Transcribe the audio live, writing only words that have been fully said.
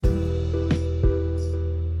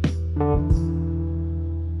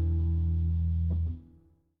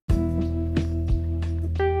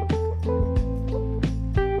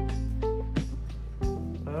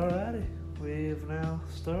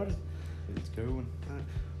going.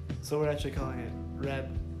 So we're actually calling it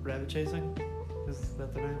rabbit chasing? Is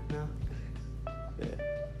that the name now? Yeah.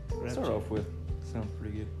 Rabbit Start off with, sounds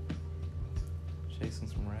pretty good. Chasing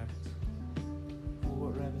some rabbits. Well,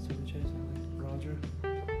 what rabbits are we chasing? Like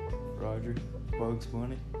Roger. Bugs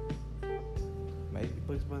Bunny. Maybe.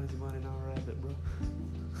 Bugs Bunny's a bunny, not a rabbit, bro.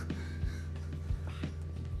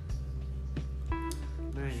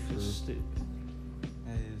 Man, you're True. just stupid.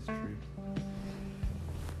 That is true.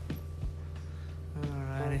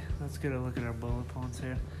 Alrighty, let's get a look at our bullet points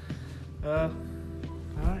here.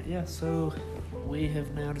 Alright, yeah, so we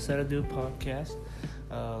have now decided to do a podcast.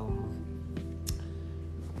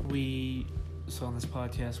 So on this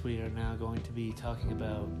podcast, we are now going to be talking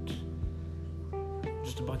about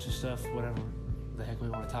just a bunch of stuff, whatever the heck we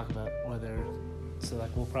want to talk about.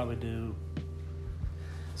 We'll probably do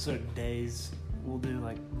certain days. We'll do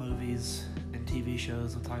like movies and TV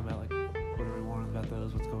shows. We'll talk about like whatever we want about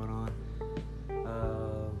those, what's going on.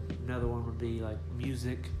 Another one would be like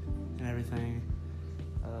music and everything,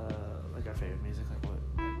 like our favorite music, like what,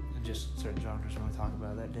 and just certain genres we want to talk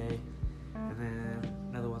about that day. And then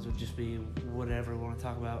another ones would just be whatever we want to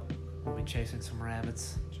talk about. We'll be chasing some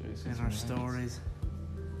rabbits in our stories.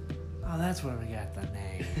 Oh, that's where we got the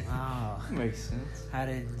name. Oh, Makes sense. I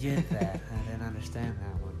didn't get that. I didn't understand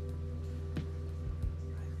that one.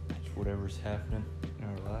 Just whatever's happening in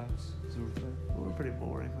our lives, sort of thing. We're pretty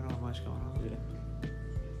boring. We don't have much going on. Yeah.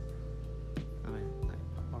 I mean, like,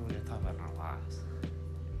 what are we going to talk about in our lives?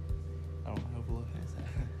 I don't know, look.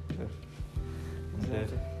 I'm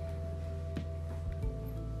Exactly. dead.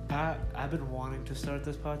 I've been wanting to start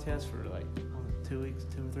this podcast for like 2 or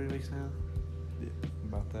 3 weeks now. Yeah,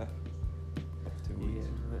 about that. 2 weeks.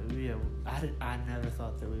 Yeah. I never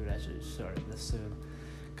thought that we would actually start this soon,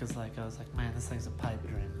 cause like I was like, man, this thing's a pipe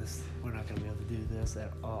dream. We're not gonna be able to do this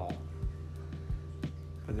at all.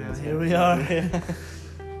 But now here we are.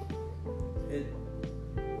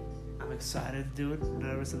 I'm excited to do it,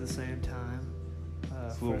 nervous at the same time.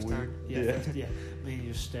 It's a little first weird. time, yeah. Me and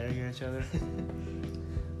you staring at each other.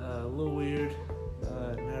 A little weird,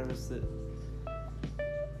 nervous that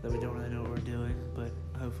we don't really know what we're doing, but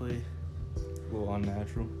hopefully, A little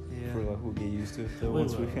unnatural. yeah. For like we'll get used to it. So We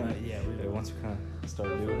once we will, kind of right? Yeah, we will. once we kind of start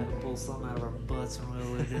doing it. Pull something out of our butts and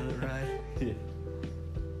we'll do it right. Yeah.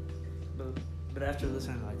 But after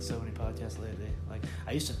listening to like so many podcasts lately, like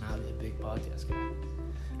I used to not be a big podcast guy.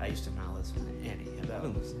 I used to not listen to any. About a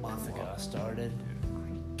month ago I started. My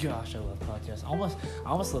gosh, I love podcasts. I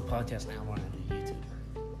almost love podcasts now more than I do YouTube.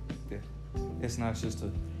 It's nice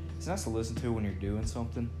to listen to when you're doing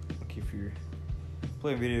something. Like if you're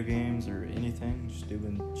playing video games or anything, just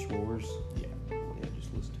doing chores. Yeah,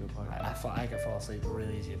 just listen to a podcast. I can fall asleep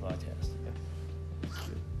really easy at podcasts.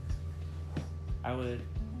 I would.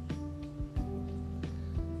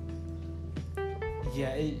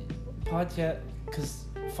 Yeah, podcast, because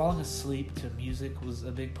falling asleep to music was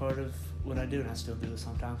a big part of what I do, and I still do it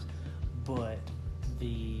sometimes. But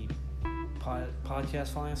the podcast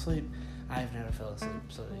falling asleep, I've never fell asleep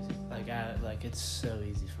so easy. It's so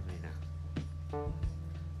easy for me now.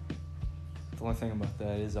 The only thing about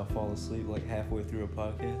that is I'll fall asleep like halfway through a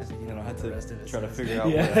podcast, and then I'll have to try to figure out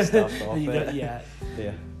where I stopped off at. Yeah.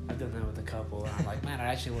 Yeah. I've done that with a couple, and I'm like, man, I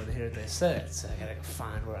actually want to hear what they said, so I gotta go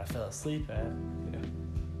find where I fell asleep at. Yeah.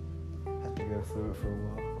 Have to go through it for a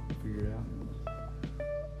while, figure it out.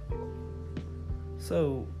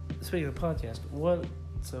 So, speaking of podcast,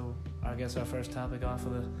 so I guess our first topic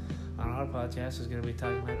on our podcast is going to be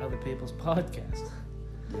talking about other people's podcasts.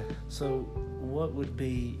 Yeah. So, what would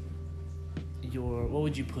you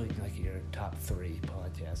put in like your top 3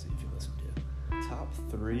 podcasts that you listen to? Top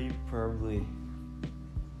 3, probably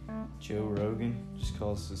Joe Rogan, just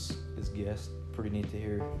cause his guests pretty neat to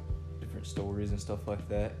hear different stories and stuff like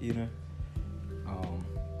that, you know.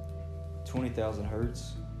 20,000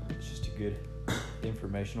 Hertz, it's just a good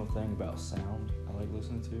informational thing about sound I like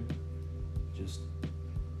listening to. Just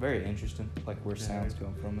very interesting, like where sounds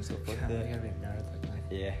come from and stuff like God, that. I gotta be a nerd like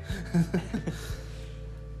that. Yeah.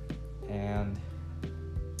 And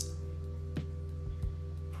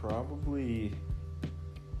probably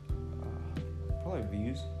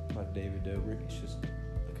Views by David Dobrik. It's just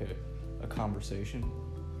like a conversation,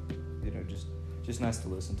 you know, just nice to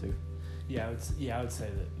listen to. Yeah, I would say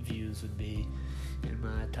that Views would be in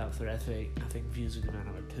my top 3. I think Views would be my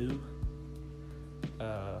number 2.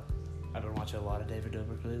 I've been watching a lot of David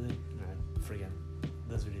Dobrik lately, and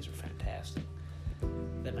those videos are fantastic.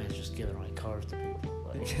 That man's just giving away cars to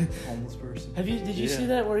people. Like Homeless person. Did you see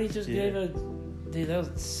that where he just gave a dude? That was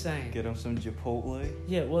insane. Get him some Chipotle.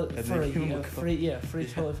 Yeah, well, And for a then give him year, a car. free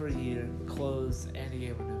Chipotle for a year, clothes, and he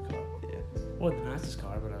gave him a new car. Yeah. Wasn't the nicest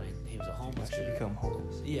car, but I mean, he was a homeless I should dude. become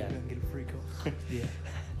homeless. Yeah. And get a free car. Yeah.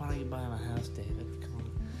 Why don't you buy him a house, David? Come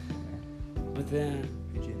on. But then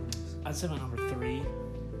Be generous. I'd say my number 3.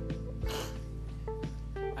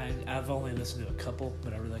 I've only listened to a couple,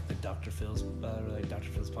 but I really like the Dr. Phil's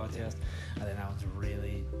podcast. I think that one's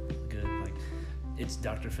really good. Like, it's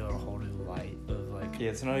Dr. Phil a whole new light of like. Yeah,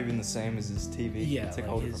 it's not even the same as his TV. Yeah, it's like a like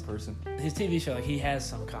whole his- different person. His TV show, like he has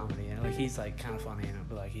some comedy in it. Like he's like kind of funny in it,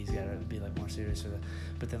 but like he's got to be like more serious with it.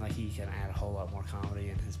 But then like he can add a whole lot more comedy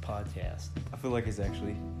in his podcast. I feel like it's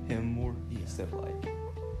actually him more Yeah. instead of like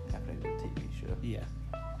happening to a TV show. Yeah.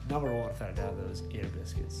 Number 1 without a doubt, those Ear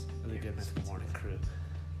Biscuits, the Good Mythical Morning Crew.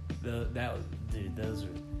 Those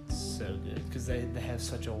are so good because they have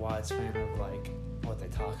such a wide span of like what they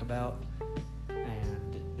talk about,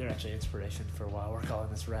 and they're actually inspiration for why we're calling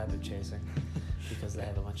this rabbit chasing, because they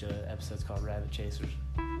have a bunch of episodes called Rabbit Chasers,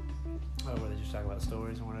 where they just talk about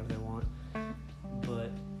stories and whatever they want.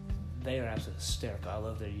 But they are absolutely hysterical. I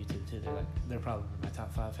love their YouTube too. They're probably my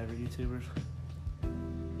top 5 favorite YouTubers.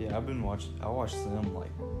 Yeah, I watched them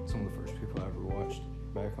like some of the first people I ever watched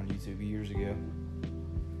back on YouTube years ago.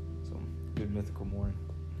 So Good Mythical Morning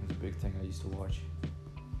was a big thing I used to watch.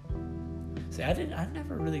 See, I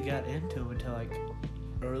never really got into them until like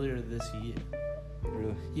earlier this year.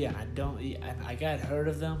 Really? Yeah, I got heard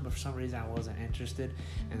of them, but for some reason I wasn't interested.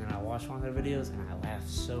 And then I watched one of their videos and I laughed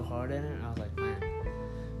so hard at it, and I was like, man,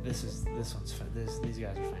 these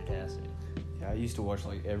guys are fantastic. Yeah, I used to watch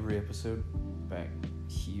like every episode back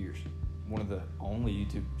years. One of the only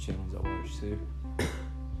YouTube channels I watched too.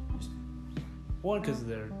 One, because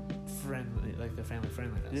they're friendly, like their family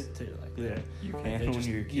friendliness too. Like they're You like, can they're when just,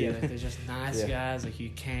 you're a kid. yeah, like they're just nice Yeah. guys. Like you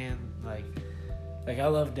can like I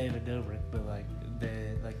love David Dobrik, but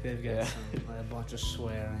they've got Yeah. like, a bunch of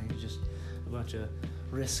swearing, just a bunch of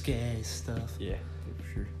risque stuff. Yeah,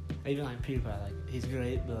 for sure. Even like PewDiePie, like he's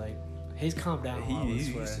great, but like he's calmed down a lot He with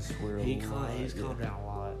used swearing. to swear a He's lot. calmed down a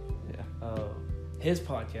lot. Yeah. His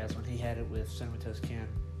podcast, when he had it with Cinnamon Toast Ken,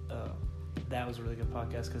 that was a really good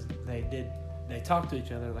podcast because they talked to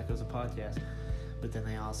each other like it was a podcast, but then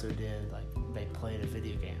they also did like they played a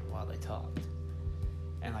video game while they talked,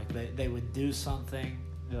 and like they would do something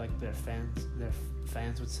like their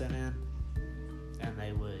fans would send in, and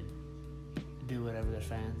they would do whatever their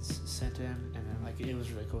fans sent in, and then like it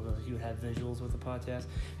was really cool because like, you would have visuals with the podcast,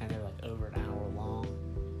 and they're like over an hour long.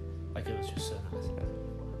 Like it was just so nice.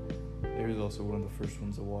 It was also one of the first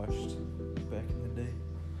ones I watched back in the day.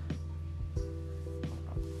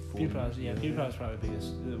 PewDiePie was probably the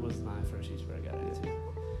biggest. It was my first YouTuber I got into.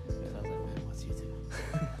 So I was like, man, what's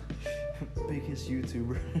YouTube? Biggest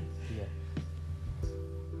YouTuber. Yeah.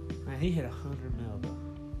 Man, he hit 100 mil though.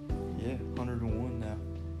 Yeah, 101 now.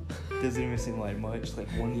 Doesn't even seem like much, like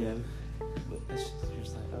 1 year. But It's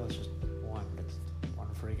just like, oh, it's just one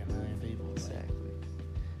freaking million people. Like, exactly.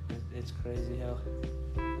 it's crazy how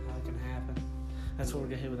it can happen. That's what we're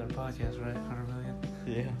gonna hit with our podcast, right? 100 million.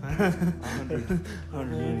 Yeah.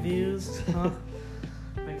 100 million views, huh?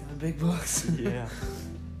 Making the big bucks. Yeah.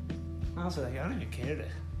 Honestly, like, I don't even care to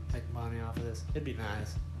make money off of this. It'd be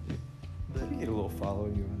nice. But you get a little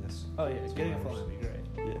following on this. Oh yeah, getting a following would be great.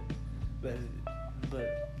 Yeah.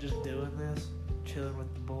 But just doing this, chilling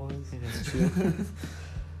with the boys. Just chill.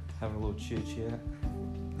 Have a little chit chat.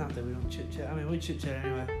 Not that we don't chit chat. I mean, we chit chat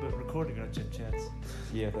anyway, but recording our chit chats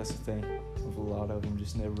Yeah, that's the thing. With a lot of them,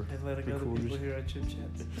 just never. and letting other Recorders. people hear our chit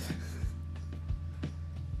chats.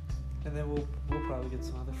 And then we'll probably get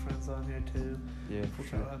some other friends on here too. Yeah, for We'll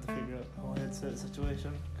sure. have to figure out the whole headset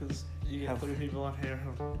situation because you get Have- 3 people on here.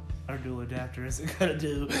 Our dual adapter isn't gonna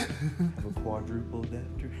do. Have a quadruple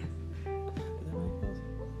adapter.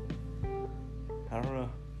 I don't know.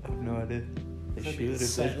 I have no idea. They That'd should be if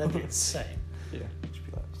insane. they That'd be insane. Yeah. Just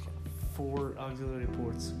be like, 4 auxiliary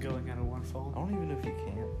ports going out of one I phone. don't even know if you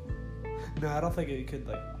can. No, I don't think it could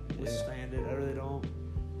like withstand it. I really don't.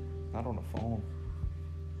 Not on a phone.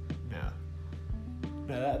 No,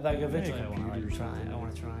 that, like eventually I computer want or to try. something, I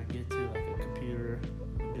want to try and get to like a computer,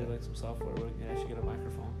 and do like some software where we can actually get a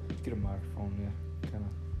microphone. Get a microphone, yeah. Kind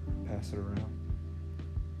of pass it around.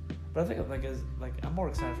 But I think like I'm more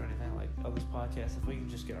excited for anything like on this podcast if we can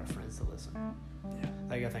just get our friends to listen. Yeah.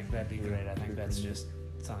 Like I think that'd be great. I think Good that's for you. just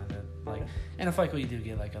something that like, and if like we do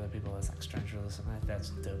get like other people that's like stranger listen, that's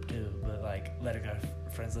dope too. But like letting our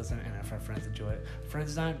friends listen, and if our friends enjoy it,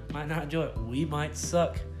 friends might not enjoy it. We might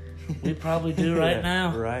suck. We probably do right Yeah,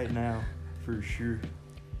 now. Right now, for sure.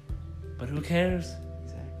 But who cares?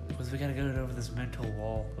 Exactly. Because we gotta go over this mental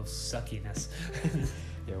wall of suckiness.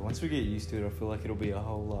 Yeah, once we get used to it, I feel like it'll be a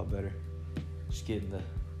whole lot better. Just getting the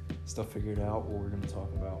stuff figured out, what we're going to talk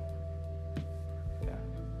about. Yeah.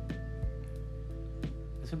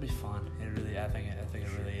 It's gonna be fun. I think it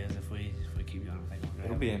really is. If we keep going, I think we're gonna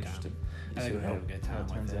It'll have be a good interesting. time. I think we're gonna have a good time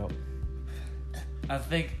turns with it. out.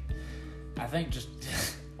 I think just.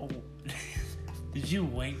 Oh, did you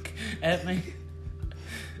wink at me?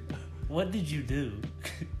 What did you do?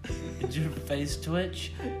 Did your face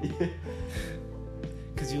twitch? Yeah.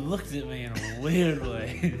 Because you looked at me in a weird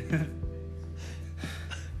way. Man,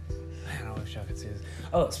 I wish I could see this.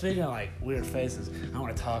 Oh, speaking of like weird faces, I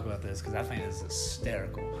want to talk about this because I think it's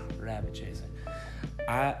hysterical. Rabbit chasing.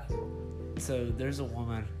 So there's a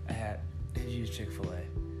woman at Chick-fil-A,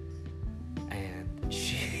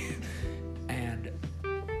 and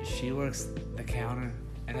she works the counter,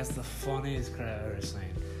 and that's the funniest crap I've ever seen.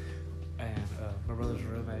 And my brother's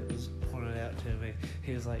roommate was pointing it out to me.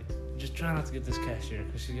 He was like, just try not to get this cashier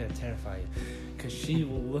because she's going to terrify you. Because she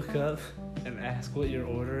will look up and ask what your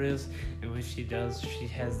order is, and when she does, she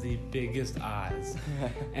has the biggest eyes.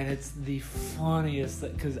 And it's the funniest,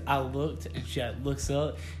 because I looked, and she looks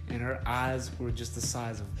up, and her eyes were just the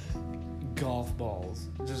size of golf balls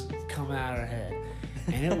just coming out of her head.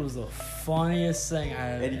 And it was the funniest thing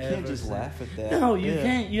I've ever seen. And you can't just laugh at that. No, you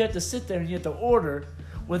can't. You have to sit there and you have to order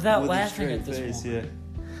without laughing at this face, woman. Yeah.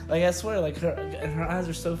 Like, I swear, like, her eyes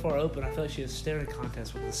are so far open, I feel like she has staring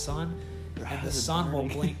contest with the sun, and the sun will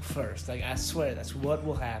blink first. Like, I swear, that's what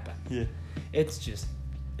will happen. Yeah. It's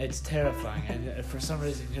terrifying. And for some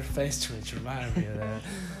reason, your face twitch reminded me of that.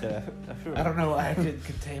 Yeah, I don't know why I couldn't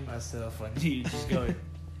contain myself when you just go,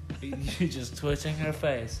 you just twitching her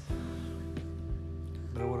face.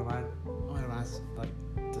 But what am I like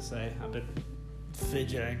to say? I've been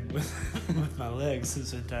fidgeting with my legs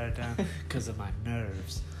this entire time because of my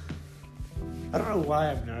nerves. I don't know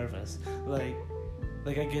why I'm nervous. Like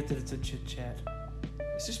I get that it's a chit chat.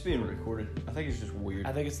 It's just being recorded. I think it's just weird.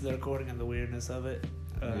 I think it's the recording and the weirdness of it,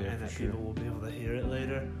 and that people will be able to hear it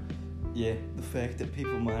later. Yeah, the fact that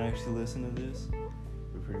people might actually listen to this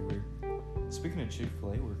would be pretty weird. Speaking of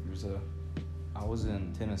Chick-fil-A workers, I was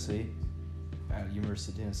in Tennessee, at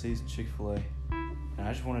University of Tennessee's Chick-fil-A, and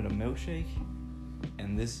I just wanted a milkshake.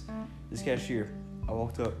 And this cashier, I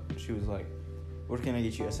walked up, she was like, "What can I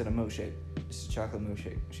get you?" I said, "A milkshake. It's a chocolate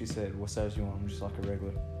milkshake." She said, "What size do you want?" I'm just like a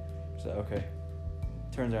regular. I said, "Okay."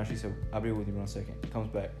 Turns around, she said, "I'll be with you in 1 second." Comes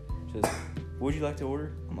back, she says, "What would you like to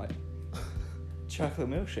order?" I'm like, "Chocolate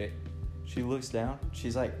milkshake." She looks down,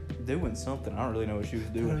 she's like doing something. I don't really know what she was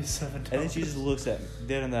doing. And then she just looks at me,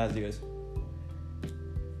 dead in the eyes, and goes,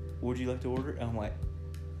 "What would you like to order?" And I'm like,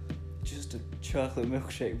 "Just a chocolate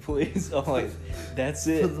milkshake, please." I'm like, "That's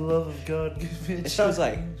it." For the love of God, give me a And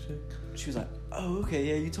chocolate milkshake. She was like, "Oh, okay,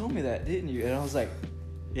 yeah, you told me that, didn't you?" And I was like,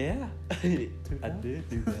 "Yeah, I did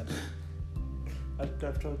do that."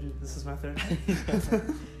 I've told you, this is my third.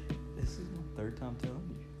 This is my third time telling you.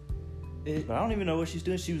 But I don't even know what she's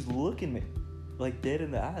doing. She was looking me, like, dead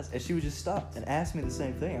in the eyes, and she would just stop and ask me the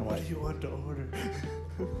same thing. I'm What like, do you want to order?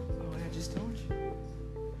 "Oh, I just told you."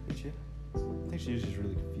 But yeah, I think she was just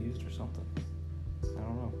really confused or something. I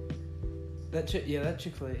don't know. That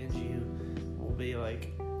Chick-fil-A NGU will be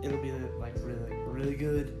like, it'll be like really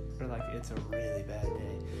good, or like it's a really bad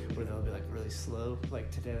day where they'll be like really slow.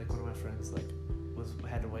 Like today, like one of my friends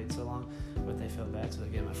had to wait so long, but they felt bad, so they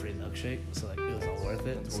gave him a free milkshake. So like it was all worth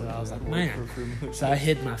it. So I was like, man. So I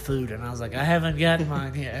hid my food, and I was like, I haven't got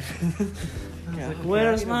mine yet. I was like,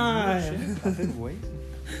 where's mine? I've been waiting.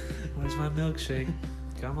 Where's my milkshake?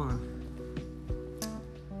 Come on.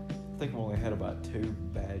 I think I've only had about 2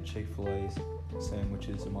 bad Chick-fil-A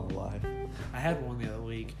sandwiches in my life. I had one the other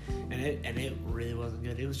week, and it really wasn't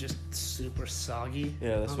good. It was just super soggy.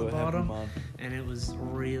 Yeah, that's on what the happened bottom, to mine. and it was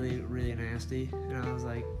really, really nasty. And I was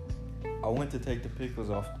like, I went to take the pickles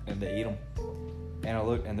off and to eat them, and I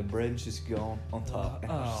looked, and the bread's just gone on top.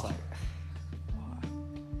 And I was just like, why?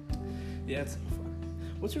 yeah, it's fun.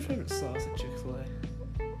 What's your favorite sauce at Chick-fil-A?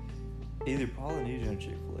 Either Polynesian or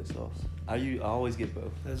Chick-fil-A sauce. I always get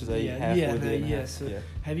both. That's- So yeah, half yeah, with no, it and yeah, half- so- yeah.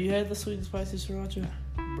 Have you had the sweet and spicy sriracha?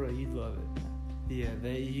 Bro, you'd love it. Yeah,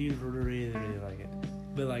 you really, really like it.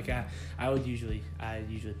 But like I usually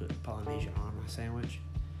put Polynesian on my sandwich,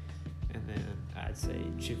 and then I'd say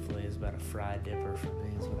Chick-fil-A is about a fried dipper for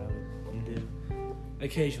me. Is what I would do.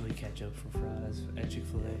 Occasionally ketchup for fries at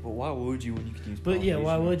Chick-fil-A. But why would you when you could use But yeah, Polynesian?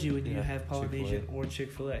 why would you when you Yeah, have Polynesian Chick-fil-A. or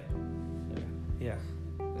Chick-fil-A? Yeah,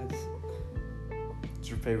 that's What's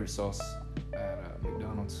your favorite sauce at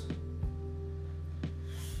McDonald's?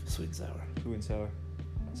 sweet and sour. Sweet and sour.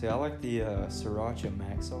 See, I like the Sriracha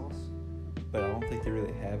Mac sauce, but I don't think they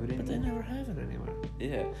really have it anymore. But they never have it anywhere.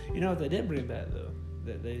 Yeah. You know what they did bring back though?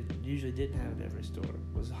 That they usually didn't have it at every store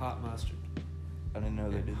was hot mustard. I didn't know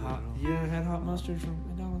they did that at all. You ever had hot mustard from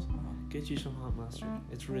McDonald's? Get you some hot mustard.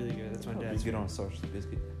 It's really good. That's my Probably dad's. good on a sausage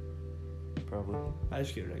biscuit. Probably I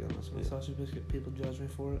just get regular mustard. Yeah. Sausage biscuit. People judge me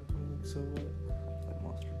for it. I'm like, so what? like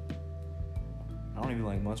mustard. I don't even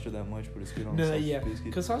like mustard that much, but it's good on a No, sausage yeah, biscuit.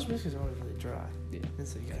 because sausage biscuits are always really dry. Yeah. And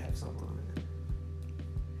so you gotta have something on it.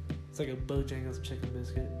 It's like a Bojangles chicken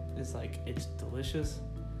biscuit. It's like, it's delicious,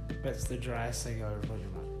 but it's the driest thing I've ever put in your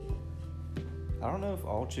mouth. I don't know if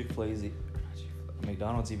all Chick-fil-A's,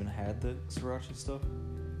 McDonald's even had the sriracha stuff.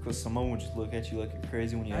 Because someone would just look at you like you're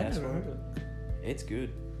crazy when you I ask never for heard it. of it. It's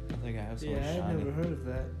good. I think I have some Yeah, I had shiny. never heard of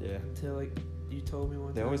that Yeah. until like you told me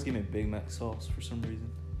one They time. always give me Big Mac sauce for some reason.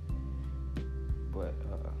 But,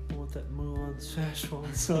 I want that Mulan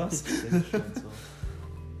Szechuan sauce. Szechuan sauce.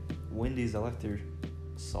 Wendy's, I like their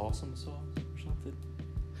sauce or something.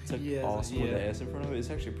 It's like Yeah, awesome with yeah. the S in front of it. It's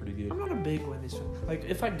actually pretty good. I'm not a big Wendy's fan. Like,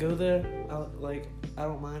 if I go there, I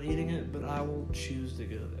don't mind eating it, but I will choose to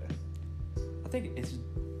go there. I think it's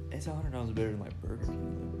 $100 better than like Burger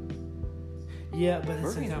King Yeah, but at the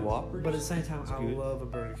Burger same King's time, Whoppers, but at the same time, it's I good. love a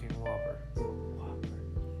Burger King Whopper. though. Whopper.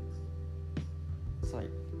 It's like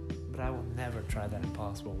But I will never try that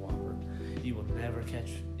Impossible Whopper. You will never catch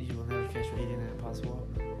me eating that Impossible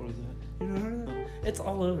Whopper. what is that? You never heard of that? It's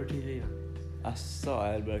all over TV. I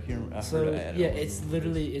saw it, but I can't remember. I So heard an ad. yeah, I don't it's remember what it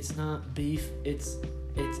literally it's not beef. It's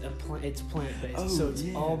plant based. Oh, so it's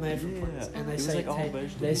yeah, all made from yeah. plants. And they It was say like all they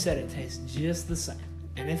vegetables. said it tastes just the same.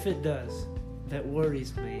 And if it does, that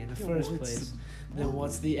worries me in the Yeah, first what's place. the- Then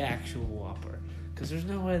what's the actual Whopper? Because there's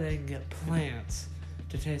no way they can get plants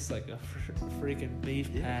to taste like a freaking beef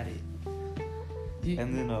Yeah. patty.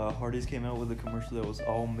 And then Hardee's came out with a commercial that was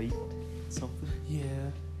all meat something. Yeah,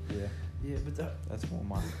 Yeah, but that's more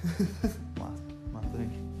my my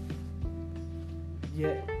thing.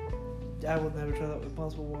 yeah, I would never try that with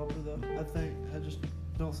Impossible Whopper though. I just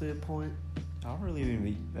don't see a point. I don't really even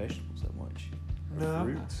eat vegetables that much. Or No, I'm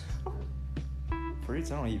fruits.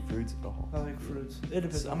 Fruits, I don't eat fruits at all. I like fruits. It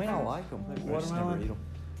depends. I on mean, I fruits. like them. Like I just never watermelon? eat them.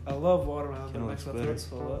 I love watermelon, but it Cantaloupe's makes my better. throat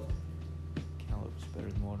swell up. Cantaloupe's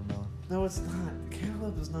better than watermelon. No, it's not.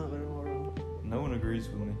 Cantaloupe is not better than watermelon. No one agrees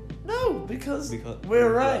with me. No, because Because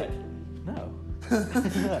we're right. No.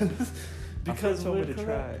 Because told me we're to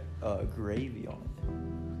correct. try gravy on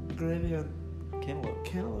it. Gravy on Cantaloupe,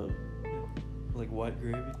 cantaloupe. like white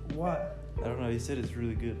gravy. Why? I don't know. He said it's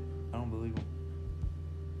really good. I don't believe him.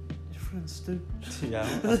 Your friend's stupid. Yeah,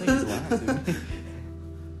 I think he's lying to me.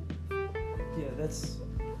 Yeah, that's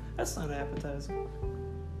not appetizing.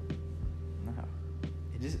 No,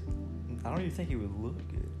 it just. I don't even think it would look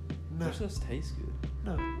good. No, It just tastes good.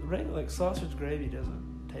 no. Regular like sausage gravy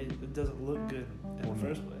doesn't taste. It doesn't look good in Well, the no.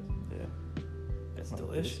 first place. Yeah, It's Not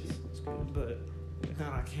delicious, It's good. but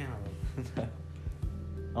not on cantaloupe.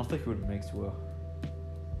 I don't think it would mix well.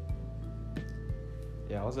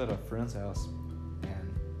 Yeah, I was at a friend's house,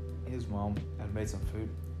 and his mom had made some food,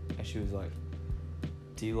 and she was like,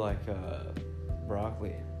 "Do you like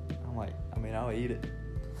broccoli?" I'm like, "I mean, I'll eat it."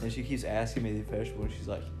 And she keeps asking me the vegetable, and she's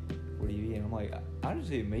like, "What do you eat?" And I'm like, "I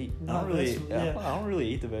just eat meat. I No, don't really, that's- yeah. I don't really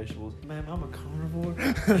eat the vegetables." Man, I'm a carnivore.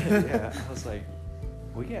 Yeah, I was like,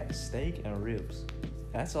 "We got steak and ribs.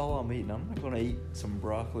 That's all I'm eating. I'm not gonna eat some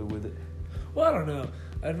broccoli with it." Well, I don't know.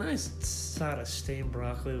 A nice side of steamed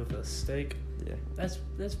broccoli with a steak. Yeah. That's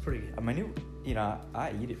pretty good. I mean,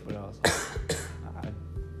 I eat it, but I was like,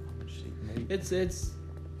 I'm just eating meat.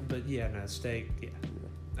 But yeah, no steak. Yeah,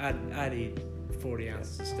 I'd eat 40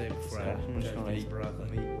 ounces of steak before So I I'm just gonna eat eat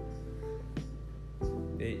broccoli.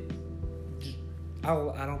 meat.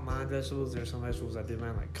 I don't mind vegetables. There's some vegetables I do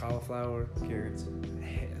mind, like cauliflower. Carrots.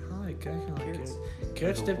 I kind of like Carrots.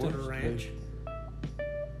 carrots They're dipped in a delicious. ranch.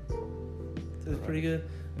 It's pretty good,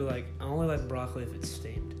 but like I only like broccoli if it's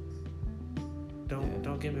steamed.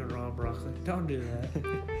 Don't give me raw broccoli. Don't do that.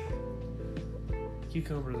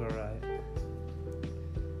 Cucumbers alright.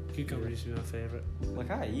 Cucumber used to be my favorite.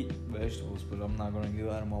 Like, I eat vegetables, but I'm not gonna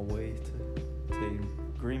go out of my way to eat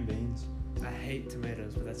them. Green beans. I hate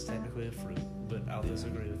tomatoes, but that's technically a fruit. But I'll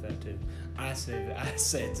disagree with that too. I say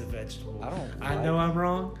it's a vegetable. I know I'm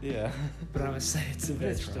wrong, Yeah. but I'm gonna say it's a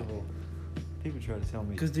That's vegetable. People try to tell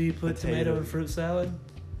me. Because do you put tomato in Potato. fruit salad?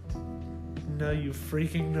 No, you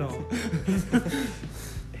freaking don't.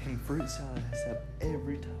 And fruit salad has to have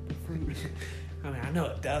every type of fruit. I mean, I know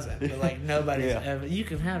it doesn't, but like nobody's Yeah. ever. You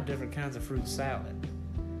can have different kinds of fruit salad,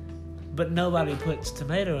 but nobody puts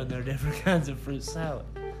tomato in their different kinds of fruit salad.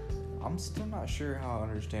 I'm still not sure how I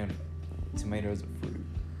understand tomato as a fruit.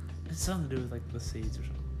 It's something to do with like the seeds or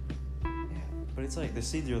something. Yeah. But it's like the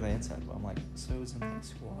seeds are on the inside, but I'm like, so isn't like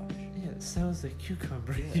squash. Yeah, it sounds like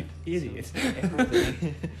cucumber. Yeah. You idiot. So it's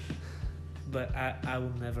everything. But I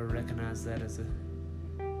will never recognize that as a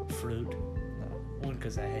fruit. No. One,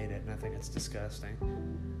 because I hate it and I think it's disgusting.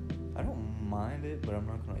 I don't mind it, but I'm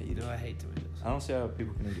not gonna eat it. No, I hate tomatoes. I don't see how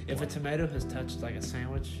people can eat it. If a tomato has touched like a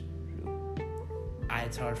sandwich,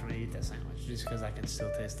 it's hard for me to eat that sandwich just because I can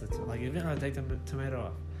still taste the like. Even if I take the tomato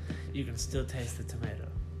off, you can still taste the tomato.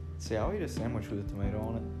 See, I'll eat a sandwich with a tomato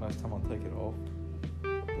on it. Most time I'll take it off.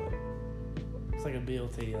 But It's like a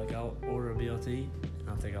BLT. Like I'll order a BLT and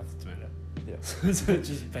I'll take off the tomato. yeah. So it's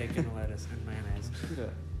just bacon, lettuce, and mayonnaise.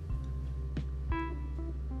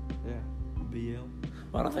 Yeah. BL.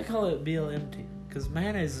 Why don't they call it BLMT? Because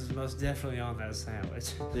mayonnaise is most definitely on that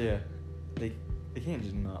sandwich. Yeah. They can't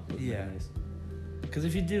just not put mayonnaise. Because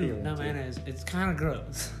if you do BLMT. no mayonnaise, it's kind of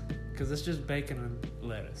gross. Because it's just bacon and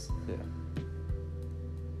lettuce. Yeah.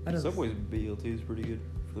 That is, Subway's BLT is pretty good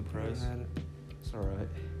for the price. It's alright.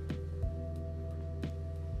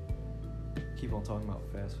 Keep on talking about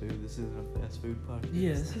fast food. This isn't a fast food podcast. Yeah,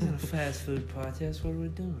 this isn't a fast food podcast. What are we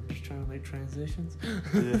doing? Just trying to make transitions?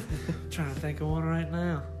 Yeah. Trying to think of one right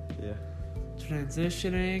now. Yeah.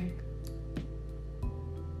 Transitioning.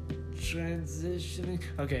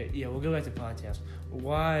 Okay, yeah, we'll go back to podcasts.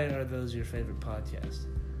 Why are those your favorite podcasts?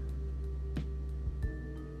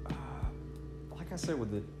 Like I said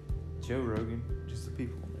with the Joe Rogan, just the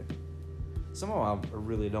people in there. Some of them I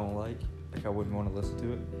really don't like I wouldn't want to listen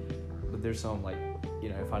to it. But there's some, like, you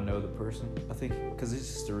know, if I know the person, I think, because he's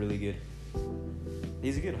just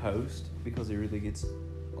he's a good host because he really gets,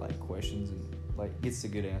 like, questions and, like, gets the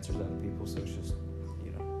good answers out of people. So it's just,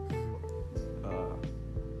 you know,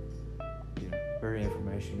 very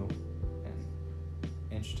informational and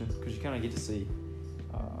interesting because you kind of get to see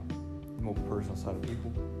the more personal side of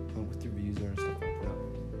people and what their views are and stuff like that.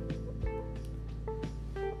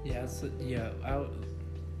 Yeah,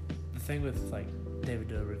 the thing with, like, David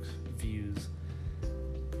Dobrik's views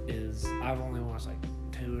is I've only watched, like,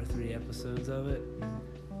 2 or 3 episodes of it.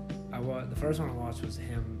 The first one I watched was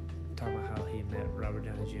him talking about how he met Robert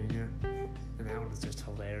Downey Jr. And that one was just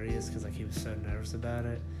hilarious because, like, he was so nervous about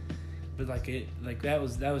it. But, that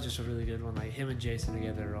was just a really good one. Like, him and Jason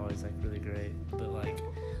together are always, like, really great. But, like,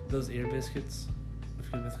 those ear biscuits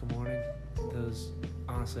with Good Mythical Morning, those,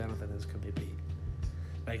 honestly, I don't think those can be beat.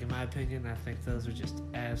 Like, in my opinion, I think those are just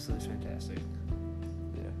absolutely fantastic.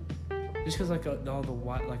 Yeah. Just because, like, all the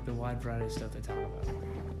wide variety of stuff they talk about.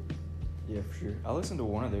 Yeah, for sure. I listened to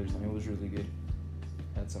one of theirs and it was really good.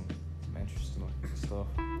 Had some interesting stuff.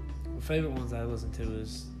 My favorite ones I listen to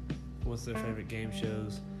is what's their favorite game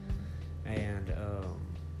shows, and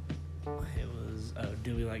it was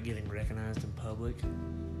Do We Like Getting Recognized in Public?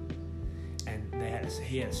 And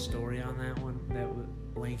he had a story on that one.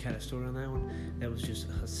 Link had a story on that one that was just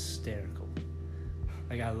hysterical.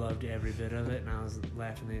 Like, I loved every bit of it, and I was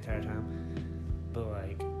laughing the entire time. But,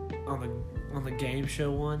 like, on the game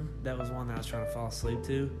show one, that was one that I was trying to fall asleep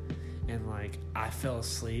to, and, like, I fell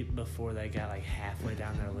asleep before they got, like, halfway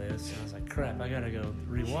down their list, and I was like, crap, I gotta go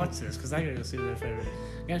rewatch this, because I gotta go see what their favorite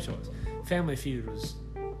game show was. Family Feud was,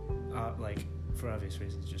 like, for obvious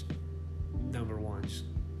reasons, just number one. Just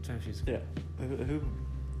Family Feud's Yeah. Who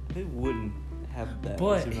wouldn't have that?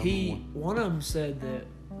 But one of them said that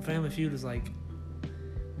Family Feud was, like,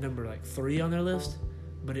 number, like, 3 on their list,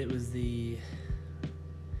 but it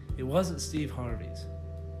wasn't Steve Harvey's.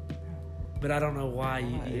 But I don't know why.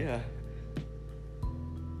 Yeah.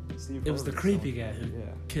 Steve it was the creepy guy who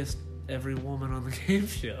kissed every woman on the game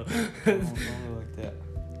show. Only like that.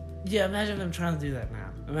 Yeah, imagine them trying to do that now.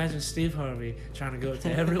 Imagine Steve Harvey trying to go up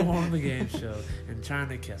to every woman on the game show and trying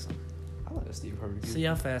to kiss them. I like Steve Harvey. See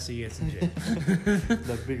how fast he gets in jail.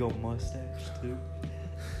 That big old mustache too.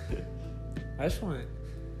 I just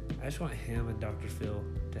want him and Dr. Phil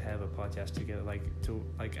to have a podcast together. Like,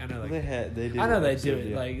 I know, like, they do. I know they do episode, it.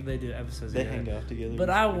 yeah. Like, they do episodes. They together. hang out together. But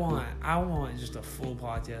I want just a full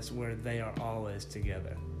podcast where they are always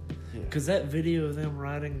together. Yeah. Because that video of them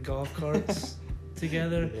riding golf carts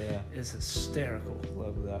together is hysterical.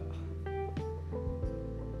 Love that.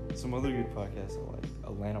 Some other good podcasts I like.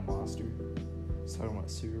 Atlanta Monster. It's talking about a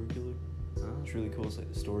serial killer. It's really cool. It's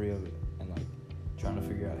like the story of it and, like, trying to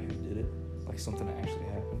figure out who did it. Like, something that actually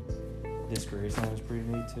happened. This Graceland is pretty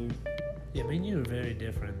neat too. Yeah, I mean, you were very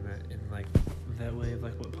different in that way of,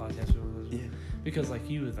 like, what podcasts we were listening to. Yeah. Because, like,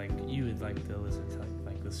 you would like to listen to,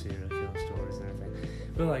 like the serial killer stories and everything.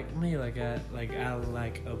 But, like, me, I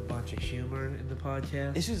like a bunch of humor in the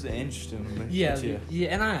podcast. It's just interesting. Yeah,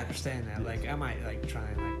 and I understand that. Like, I might, like, try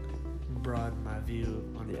and, like, broaden my view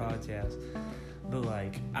on the podcast. But,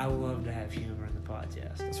 like, I love to have humor in the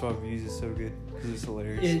podcast. That's why Views is so good. Because it's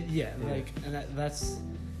hilarious. Like, and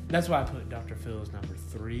that's why I put Dr. Phil as number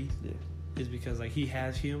 3. Yeah. Is because, like, he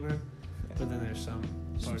has humor, but then there's some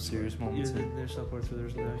serious moments. There's some parts where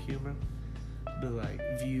there's no humor. but like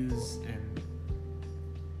Views and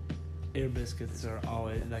Air Biscuits are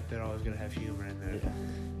always like they're always gonna have humor in their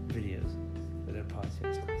videos, but their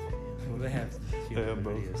podcasts not videos. Well, they have humor in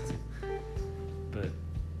videos too. But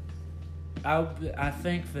I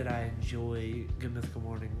think that I enjoy Good Mythical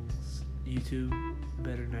Mornings YouTube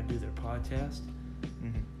better than I do their podcast.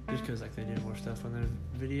 Just because like they do more stuff on their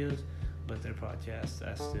videos, but their podcast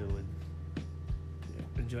I still would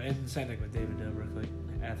enjoy. And the same thing with David Dobrik. Like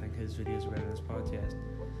I think his videos are better than his podcast.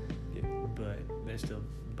 Yeah. But they still.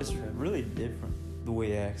 It's really different the way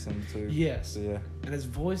he acts him too. Yes. So, yeah. And his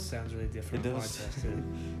voice sounds really different. It on does. podcast too.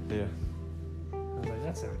 Yeah. I was like,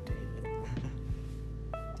 that's not David.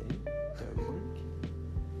 David Dobrik.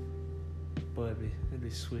 Boy, it'd be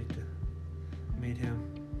sweet to meet him.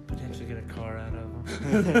 Potentially get a car out of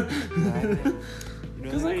him.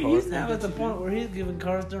 Because like he's now at the point where he's giving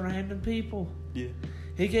cars to random people. Yeah.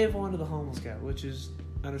 He gave one to the homeless guy, which is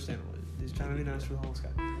understandable. He's trying to be nice for the homeless guy.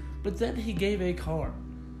 But then he gave a car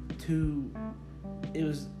to.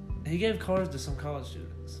 He gave cars to some college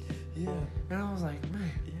students. Yeah. And I was like,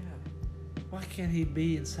 man, Yeah. why can't he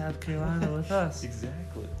be in South Carolina with us?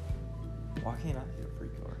 Exactly. Why can't I get a free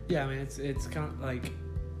car? Yeah, I mean it's kind of like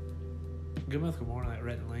Good Mythical Morning, like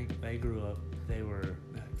Rhett and Link. They grew up. They were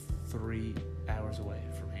like 3 hours away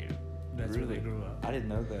from here. That's where they grew up. I didn't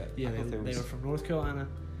know that. Yeah, I thought they were from North Carolina.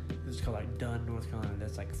 This is called like Dunn, North Carolina.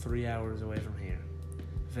 That's like 3 hours away from here.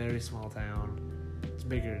 Very small town. It's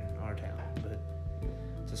bigger than our town, but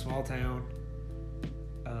it's a small town.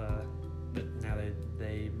 But now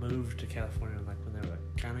they moved to California like when they were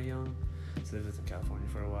like, kind of young, so they lived in California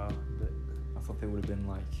for a while. But I thought they would have been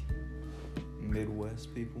like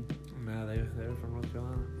Midwest people. no, they were from North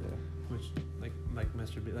Carolina. Yeah. Which like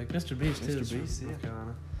Mr. Beast, like Mr. Beast too. Mr. is from Beast, North yeah.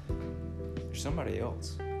 Carolina. There's somebody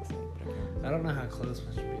else, I think, but I can't remember. I don't know how close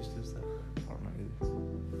Mr. Beast is though. I don't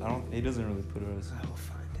know either. He doesn't really put it as I will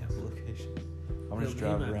find him. location. I'm He just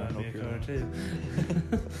driving might around buy me North a car Carolina. too.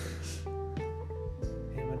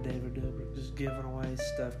 Him and David Dobrik just giving away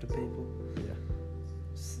stuff to people. Yeah.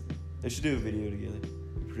 They should do a video together.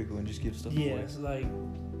 It'd be pretty cool and just give stuff Yeah, away. it's like,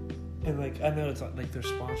 and like I know it's like their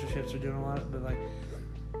sponsorships are doing a lot, but like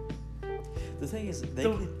The thing is, they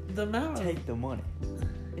the could amount of take the money.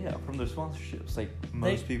 Yeah, from their sponsorships, like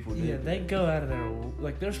most people do. Yeah, they go out of their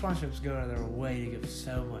like their sponsorships go out of their way to give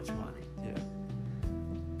so much money. Yeah.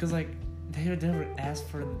 Cause like David Dobrik asked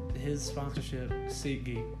for his sponsorship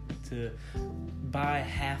SeatGeek to buy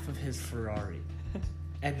half of his Ferrari,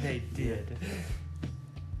 and they did.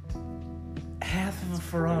 Half of a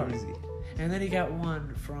Ferrari. Crazy. And then he got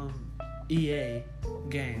one from EA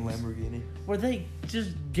Games. Lamborghini. Where they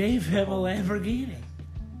just gave him a Lamborghini.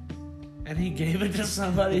 And he gave it to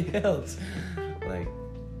somebody else. Like,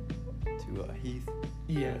 To Heath.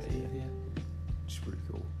 yeah. Which is pretty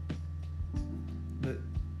cool. But,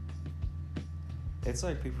 It's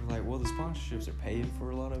like people are like, well, the sponsorships are paying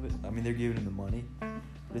for a lot of it. I mean, they're giving them the money.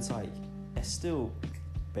 But it's like, it's still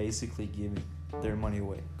basically giving their money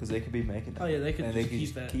away. Because they could be making it. oh yeah, they could and just they could keep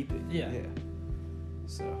just that. keep it. Yeah.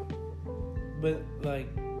 So. But, like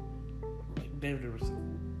David was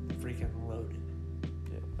freaking loaded.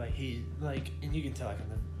 Yeah. Like, and you can tell, like, in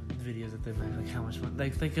the videos that they make, like, how much money.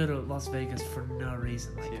 Like, they go to Las Vegas for no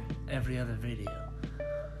reason, like, every other video.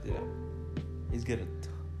 Yeah. He's got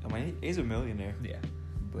I mean, he's a millionaire. Yeah.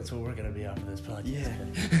 But That's what we're going to be off of this podcast. Yeah.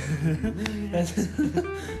 That's,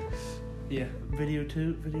 yeah.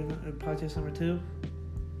 Podcast number 2.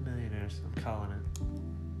 Millionaires. I'm calling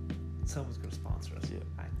it. Someone's going to sponsor us. Yeah.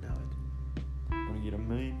 I know it. Want to get 1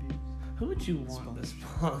 million views? Who would you want to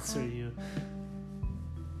sponsor you?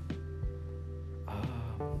 I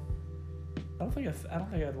don't think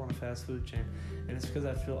I'd want a fast food chain, and it's because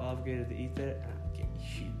I feel obligated to eat there, and I'm getting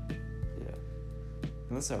huge. Yeah.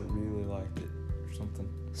 Unless I really liked it or something.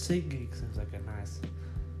 SeatGeek seems like a nice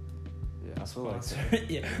Yeah, I feel like sponsor.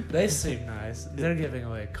 Yeah, they seem nice. They're giving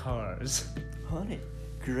away cars. Honey,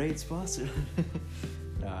 great sponsor.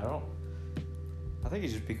 No, I don't. I think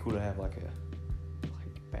it'd just be cool to have like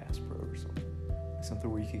Bass Pro or something.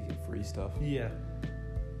 Something where you could get free stuff. Yeah.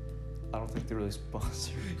 I don't think they're really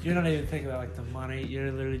sponsored. You're not even thinking about like the money.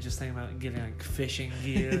 You're literally just thinking about getting like fishing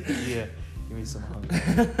gear. Yeah. Give me some hunt.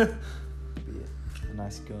 A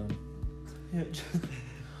nice gun. Yeah, just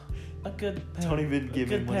a good pair. Don't even give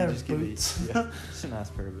me money. Just give me. Boots. Yeah. Just a nice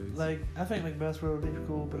pair of boots. Like, I think like Bass Pro would be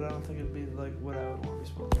cool, but I don't think it'd be like what I would want to be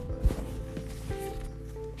sponsored by.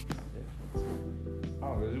 Yeah.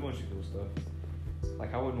 Oh, there's a bunch of cool stuff.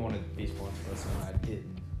 Like, I wouldn't want to be sponsored by something I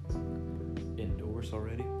didn't endorse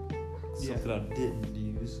already. Yeah. Something I didn't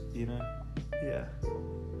use, you know? Yeah.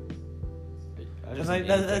 I It's just like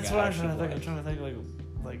think that's what I'm anything trying to think. I I'm trying to think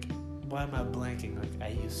like why am I blanking? Like, I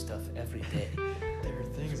use stuff every day. There are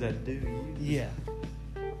things I do use. Yeah.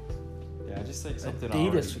 Yeah, I just think something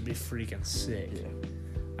Adidas would be freaking sick. Yeah.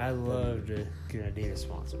 I love to get an Adidas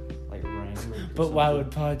sponsor. Like Wrangler. But why would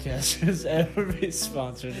podcasters ever be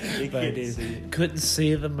sponsored by Adidas? Couldn't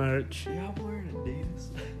see the merch. Yeah, I'm wearing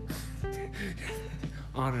Adidas.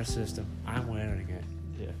 Honor system. I'm wearing it.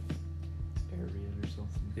 Yeah. Arian or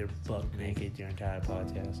something. You're buck naked your entire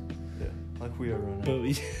podcast. Yeah. Like we are running. But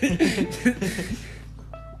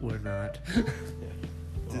we're not.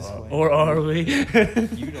 Yeah. Or are we?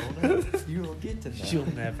 You don't know. You don't get to know.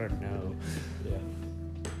 You'll never know. Yeah.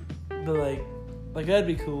 But like that'd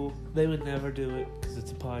be cool. They would never do it because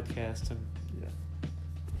it's a podcast, and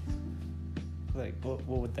like, what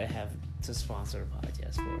would they have to sponsor a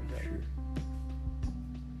podcast for? Right? Sure.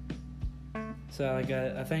 So like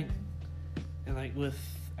I think, and like with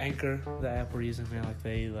Anchor, the app we're using now, like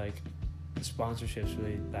they like the sponsorships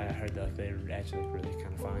really. I heard that like they actually really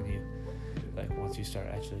kind of find you. Like once you start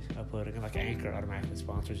actually uploading, and like Anchor automatically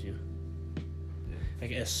sponsors you. Yeah.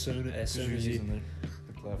 Like as soon as you.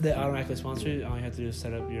 The They automatically sponsor you. All you have to do is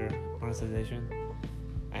set up your monetization,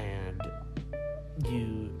 and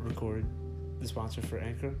you record the sponsor for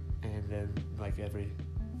Anchor, and then like every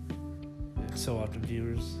so often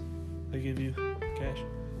viewers, they give you cash.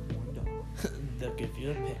 $1. They'll give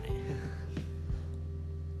you a penny.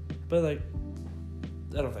 But like,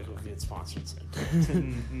 I don't think we'll get sponsored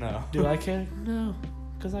soon. No. Do I care? No,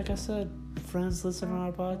 because like I said, friends listen to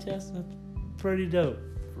our podcast. That's pretty dope.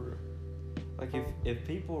 Like if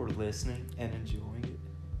people are listening and enjoying it,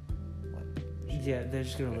 like Yeah, they're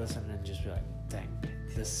just gonna listen and just be like, dang,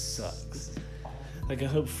 this sucks. Like I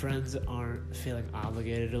hope friends aren't feeling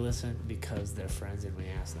obligated to listen because they're friends and we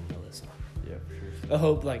ask them to listen. Yeah, for sure. I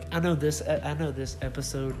hope like I know this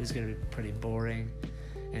episode is gonna be pretty boring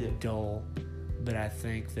and dull, but I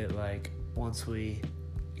think that like once we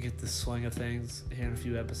get the swing of things here in a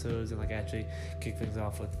few episodes and like actually kick things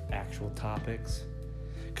off with actual topics.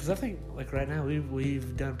 Because I think, like, right now,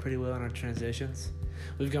 we've done pretty well in our transitions.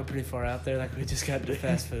 We've gone pretty far out there. Like, we just got to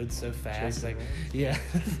fast food so fast. Like, yeah.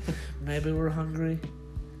 Maybe we're hungry.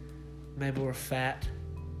 Maybe we're fat.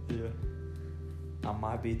 Yeah. I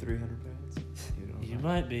might be 300 pounds. You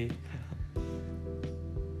might be.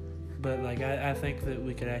 But, like, I think that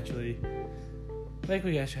we could actually... I think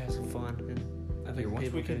we actually have some fun. And I think once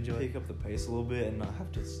people we can enjoy pick up the pace a little bit and not have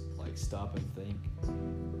to, like, stop and think.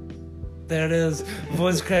 There it is.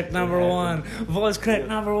 Voice crack number one. Voice crack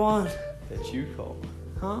number one. That you call.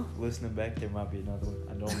 Huh? Listening back, there might be another one.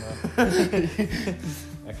 I don't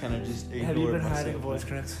know. I kind of just ignored Have you been myself. hiding voice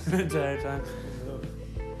cracks the entire time?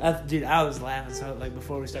 Dude, I was laughing so like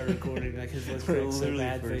before we started recording, like his voice cracked so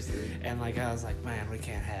bad, and like I was like, man, we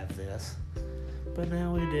can't have this. But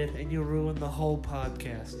now we did, and you ruined the whole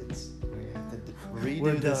podcast. We have to redo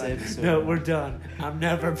We're this done. episode. No, we're done. I'm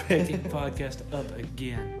never picking podcast up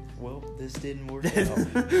again. Well, this didn't work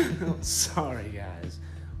out. Sorry, guys.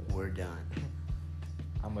 We're done.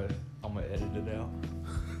 I'm gonna edit it out.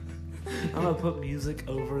 I'm gonna put music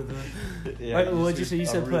over the. Yeah, Like, what'd you say? You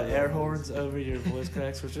said really put air horns over your voice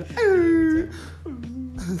cracks, which is.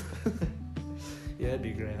 Yeah, that'd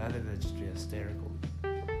be great. I think that'd just be hysterical.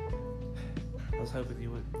 I was hoping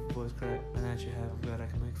you went voice crack, and that you have. I'm glad I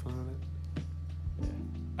can make fun of it. Yeah.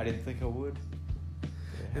 I didn't think I would.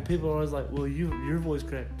 And people are always like, "Well, your voice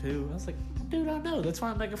cracked too." I was like, "Dude, I know. That's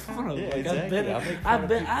why I'm making fun of it." Yeah, Like,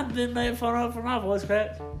 exactly. I've been making fun of it for my voice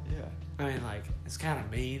crack. Yeah. I mean, like, it's kind of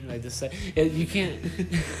mean. Like, just say you can't.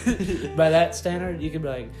 By that standard, you can be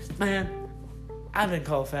like, "Man, I've been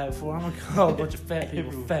called fat before. I'm gonna call a bunch of fat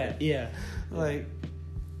people fat." Yeah, like.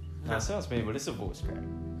 No, it sounds mean, but it's a voice crack.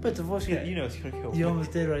 But the voice crack, You know it's gonna go. you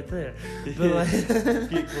almost did right there. But like,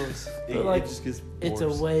 get close. But like, it just gets it's a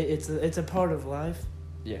worse. way. It's a part of life.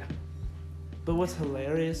 Yeah. But what's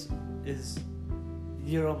hilarious is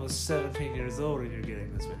you're almost 17 years old and you're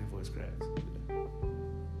getting this many voice cracks.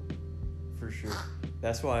 For sure.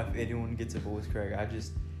 That's why if anyone gets a voice crack, I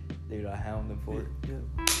hound them for it.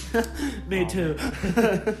 Yeah. Me too. Oh,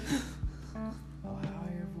 how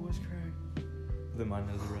your voice crack? Then mine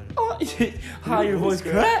knows already. Oh, how your voice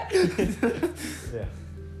crack? Yeah.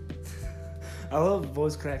 I love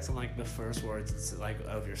voice cracks in like the first words like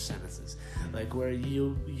of your sentences, like where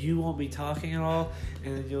you won't be talking at all,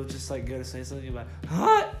 and then you'll just like go to say something, you're like,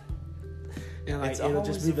 "What?" And like it'll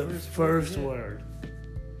just be the first word.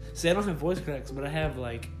 See, I don't have voice cracks, but I have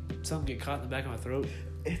like something get caught in the back of my throat.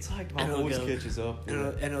 It's like my And it'll voice go- catches up.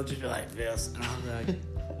 And it'll just be like this, and I'm like,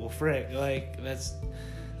 "Well, frick!" Like that's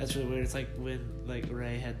really weird. It's like when like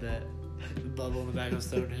Ray had that bubble in the back of his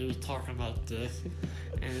throat, and he was talking about this,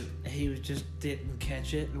 and he just didn't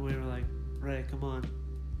catch it, and we were like, Ray, come on,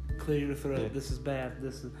 clear your throat. Yeah. This is bad.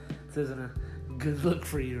 This isn't a good look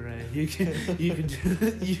for you, Ray. You can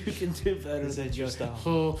do better. Is that your style?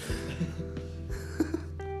 Oh.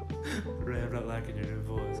 Ray, I'm not liking your new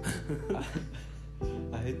voice.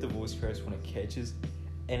 I hate the voice cracks when it catches,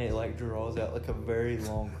 and it like draws out like a very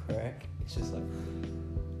long crack. It's just like,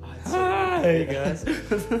 Hi guys.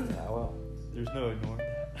 Well, there's no ignoring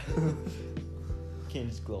that. Can't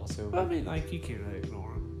just gloss over. I mean, like, you can't really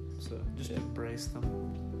ignore them, so just Yeah. embrace them.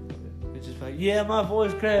 It's just like, yeah, my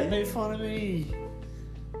voice cracked, make fun of me.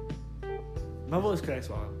 My voice cracks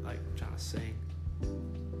while I'm like trying to sing,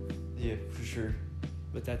 Yeah, for sure.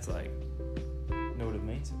 but that's like, Know what it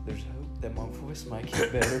means? There's hope that my voice might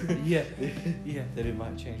get better. yeah. That it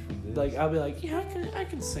might change from this. Like, I'll be like, yeah, I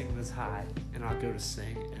can sing this high, and I'll go to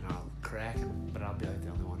sing, and I'll crack, but I'll be like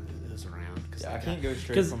the only one who's around. Cause yeah, I like, can't go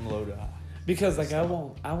straight from low to high. Because like I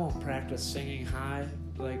won't practice singing high,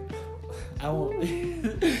 like I won't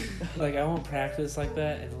like I won't practice like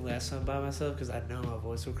that in the lesson by myself because I know my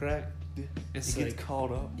voice will crack. It's It like, gets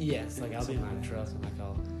caught up. yeah, it's like I'll be in my truck and like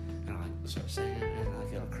I'll like start singing and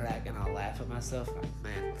like it'll crack and I'll laugh at myself. I'm like,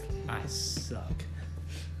 man, I suck.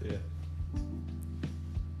 Yeah.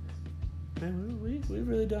 Man, we've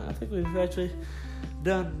really done. I think we've actually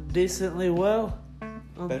done decently well.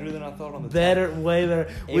 Better than I thought on the Better, way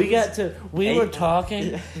better. We were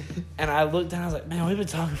talking, Yeah. and I looked down. I was like, "Man, we've been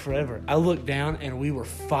talking forever." I looked down, and we were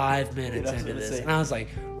 5 minutes I was into gonna this, say- and I was like,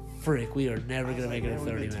 "Frick, we are never gonna make it Man, to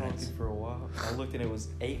we've 30 been minutes." talking for a while. I looked and it was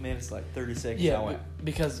 8 minutes, like 30 seconds. Yeah, I went,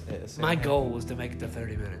 because Yeah, same my here. goal was to make it to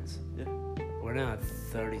 30 minutes. Yeah. We're now at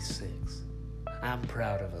 36. I'm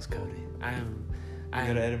proud of us, Cody. I I'm am.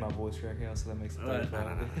 gonna edit my voice crack out so that makes it No,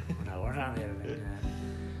 35. no, we're not editing that.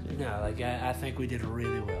 No, like I think we did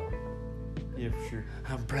really well. Yeah, for sure.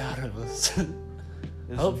 I'm proud of us. This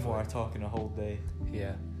is Hopefully. before I talk in a whole day.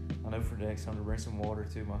 Yeah. I know for next time to bring some water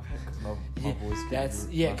too, my Yeah, voice. that's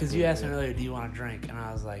because you asked me earlier, do you want a drink? And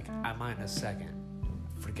I was like, I might in a second.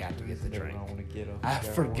 Forgot to get the drink. I want to get up. I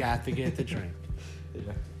forgot to get the drink.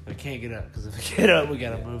 Yeah. I can't get up because if I get up, we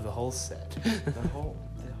gotta move the whole set, The whole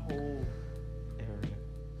area,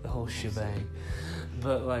 the whole shebang.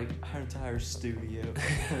 But like, our entire studio.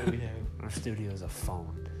 We have. our studio is a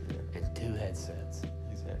phone Yeah, and 2 headsets,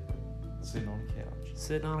 exactly. Sitting on the couch.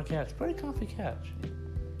 sitting on a couch, pretty comfy couch.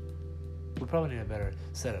 We probably need a better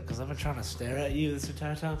setup because I've been trying to stare at you this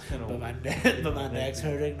entire time, but my neck's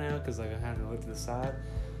hurting now because like I had to look to the side.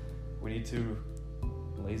 We need 2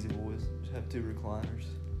 lazy boys. Just have 2 recliners.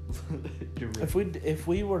 If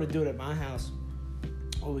we were to do it at my house,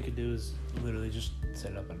 what we could do is literally just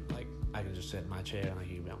set up and like I can just sit in my chair and like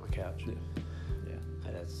you can be on my couch. Yeah.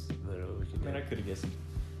 And that's literally what we could I mean, I do. could have guessed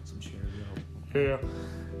some chairs. Yeah.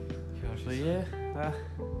 Couches. But yeah,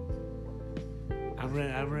 I'm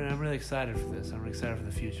really excited for this. I'm really excited for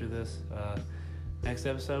the future of this. Next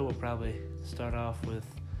episode we'll probably start off with.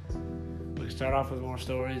 We can start off with more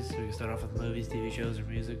stories. We can start off with movies, TV shows, or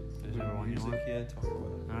music. Whichever one you want. Music, yeah, talk about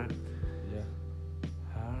it. All right.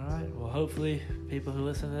 Yeah. All right. Well, hopefully people who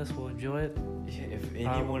listen to this will enjoy it. Yeah, if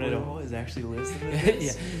anyone at Probably. all is actually listening to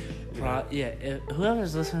this.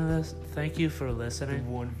 Whoever's listening to this, thank you for listening.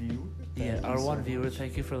 One view. Yeah, Thank our you one so viewer, much.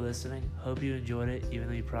 thank you for listening. Hope you enjoyed it, even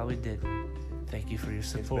though you probably didn't. Thank you for your It's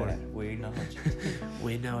support. bad. We acknowledge it.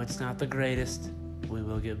 We know it's not the greatest. We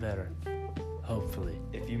will get better. Hopefully.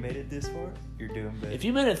 If you made it this far, you're doing better. If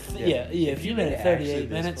you made it, if you made it 38 actually this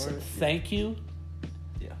minutes, far, yeah. thank you,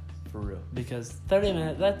 Yeah, for real. because 30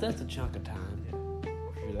 minutes, that's a chunk of time. Yeah,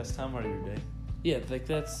 for sure. That's time out of your day. Yeah, like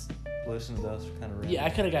that's, Listening to us kind of. yeah, I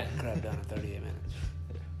could have gotten crap done in 38 minutes.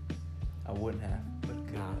 I wouldn't have, but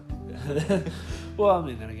could Nah. have. Well, I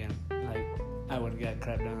mean, then again, like, I wouldn't got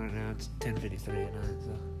crap done right now. It's 10:53 at night,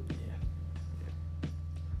 so.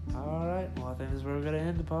 Yeah. All right. Well, I think this is where we're gonna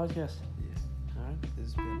end the podcast. Yeah. All right. This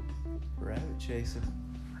has been Rabbit Chasing.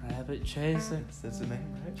 Rabbit chasing, That's the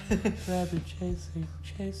name, right? rabbit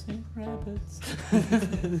chasing rabbits.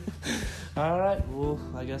 All right. Well,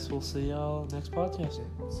 I guess we'll see y'all next podcast.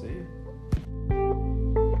 See you.